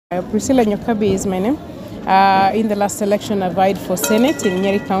Priscilla Nyokabi is my name. In the last election, I vied for Senate in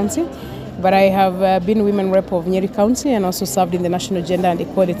Nyeri County, but I have been women rep of Nyeri County and also served in the National Gender and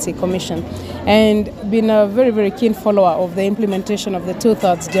Equality Commission and been a very keen follower of the implementation of the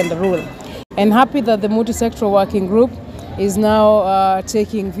 2/3 gender rule. And happy that the multi-sectoral working group is now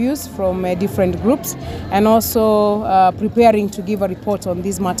taking views from different groups and also preparing to give a report on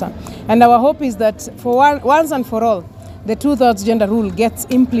this matter. And our hope is that for once and for all, the 2/3 gender rule gets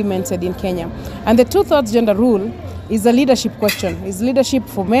implemented in Kenya. And the 2/3 gender rule is a leadership question. It's leadership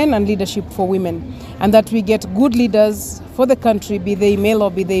for men and leadership for women. And that we get good leaders for the country, be they male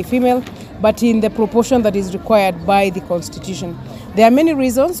or be they female, but in the proportion that is required by the Constitution. There are many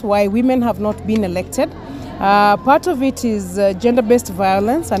reasons why women have not been elected. Part of it is gender-based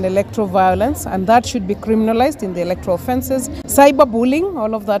violence and electoral violence, and that should be criminalized in the electoral offences. Cyberbullying,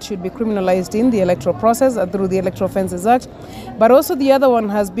 all of that should be criminalized in the electoral process through the Electoral Offences Act. But also the other one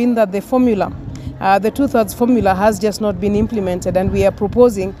has been that the formula, the 2/3 formula has just not been implemented, and we are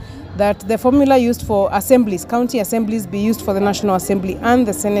proposing that the formula used for assemblies, county assemblies, be used for the National Assembly and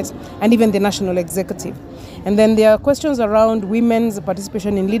the Senate and even the National Executive. And then there are questions around women's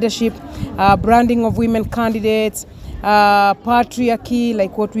participation in leadership, branding of women candidates, patriarchy,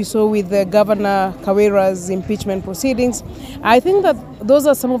 like what we saw with Governor Kawira's impeachment proceedings. I think that those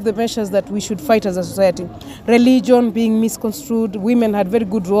are some of the measures that we should fight as a society. Religion being misconstrued, women had very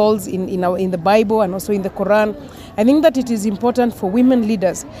good roles in the Bible and also in the Quran. I think that it is important for women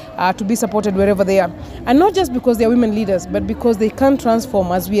leaders to be supported wherever they are. And not just because they are women leaders, but because they can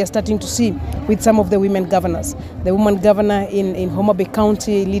transform, as we are starting to see with some of the women governors. The woman governor in Homa Bay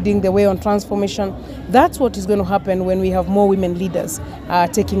County leading the way on transformation. That's what is going to happen when we have more women leaders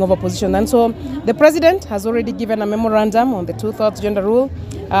taking over position. And so the president has already given a memorandum on the 2/3 gender rule.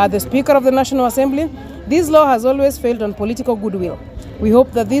 The Speaker of the National Assembly. This law has always failed on political goodwill. We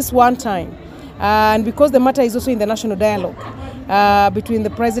hope that this one time, and because the matter is also in the national dialogue between the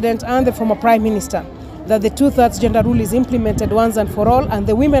president and the former prime minister, that the 2/3 gender rule is implemented once and for all, and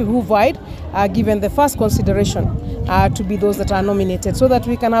the women who vied are given the first consideration to be those that are nominated, so that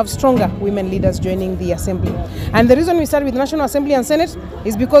we can have stronger women leaders joining the assembly. And the reason we start with National Assembly and Senate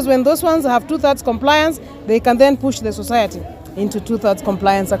is because when those ones have 2/3 compliance, they can then push the society into 2/3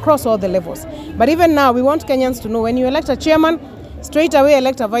 compliance across all the levels. But even now, we want Kenyans to know when you elect a chairman, straight away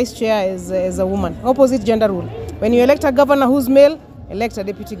elect a vice chair as a woman, opposite gender rule. When you elect a governor who's male, elect a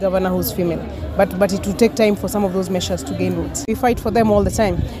deputy governor who's female. But it will take time for some of those measures to gain roots. We fight for them all the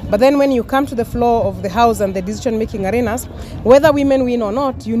time. But then when you come to the floor of the House and the decision-making arenas, whether women win or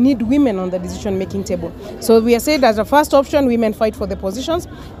not, you need women on the decision-making table. So we are saying as a first option, women fight for the positions,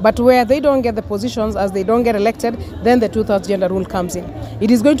 but where they don't get the positions, as they don't get elected, then the 2/3 gender rule comes in.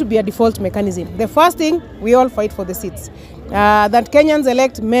 It is going to be a default mechanism. The first thing, we all fight for the seats. That Kenyans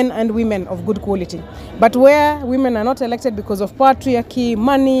elect men and women of good quality. But where women are not elected because of patriarchy,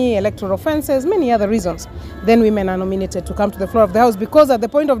 money, electoral offences, many other reasons, then women are nominated to come to the floor of the House, because at the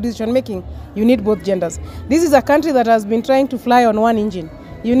point of decision making, you need both genders. This is a country that has been trying to fly on one engine.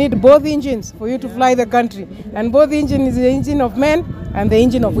 You need both engines for you to fly the country. And both engine is the engine of men and the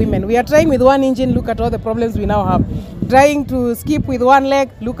engine of women. We are trying with one engine, look at all the problems we now have. Trying to skip with one leg,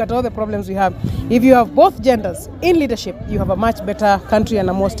 look at all the problems we have. If you have both genders in leadership, you have a much better country and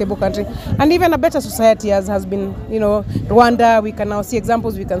a more stable country, and even a better society, as has been, Rwanda. We can now see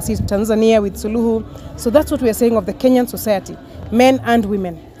examples. We can see Tanzania with Suluhu. So that's what we are saying of the Kenyan society, men and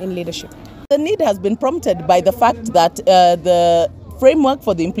women in leadership. The need has been prompted by the fact that the framework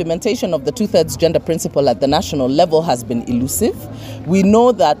for the implementation of the 2/3 gender principle at the national level has been elusive. We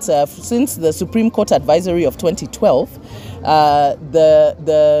know that since the Supreme Court advisory of 2012,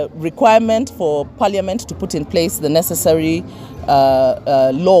 the requirement for Parliament to put in place the necessary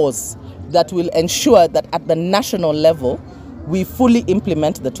laws that will ensure that at the national level we fully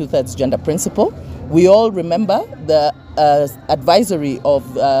implement the 2/3 gender principle. We all remember the advisory of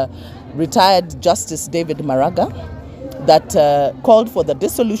retired Justice David Maraga that called for the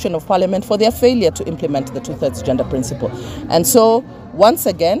dissolution of Parliament for their failure to implement the 2/3 gender principle. And so, once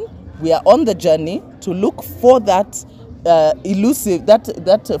again, we are on the journey to look for that elusive,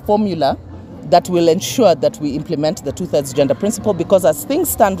 that formula that will ensure that we implement the 2/3 gender principle, because as things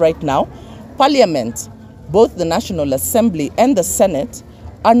stand right now, Parliament, both the National Assembly and the Senate,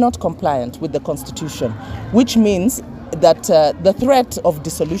 are not compliant with the Constitution, which means that the threat of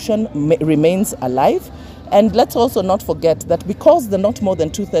dissolution remains alive. And let's also not forget that because the not more than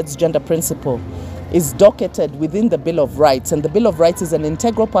 2/3 gender principle is docketed within the Bill of Rights, and the Bill of Rights is an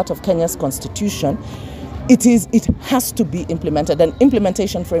integral part of Kenya's constitution, it has to be implemented. An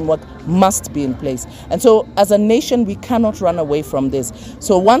implementation framework must be in place. And so as a nation, we cannot run away from this.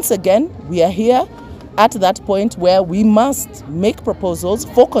 So once again, we are here at that point where we must make proposals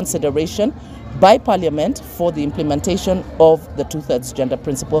for consideration by Parliament for the implementation of the two-thirds gender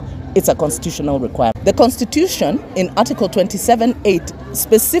principle. It's a constitutional requirement. The Constitution in Article 27(8)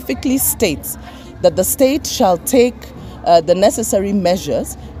 specifically states that the state shall take the necessary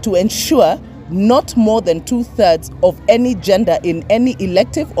measures to ensure not more than two-thirds of any gender in any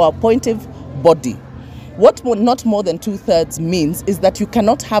elective or appointive body. What not more than two-thirds means is that you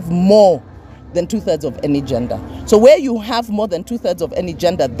cannot have more than two-thirds of any gender. So where you have more than two-thirds of any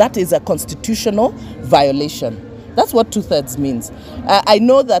gender, that is a constitutional violation. That's what two-thirds means. I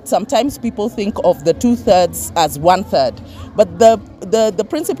know that sometimes people think of the two-thirds as one-third, but the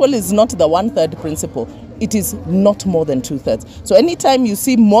principle is not the one-third principle. It is not more than two-thirds. So anytime you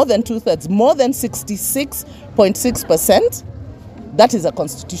see more than two-thirds, more than 66.6%, that is a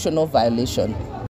constitutional violation.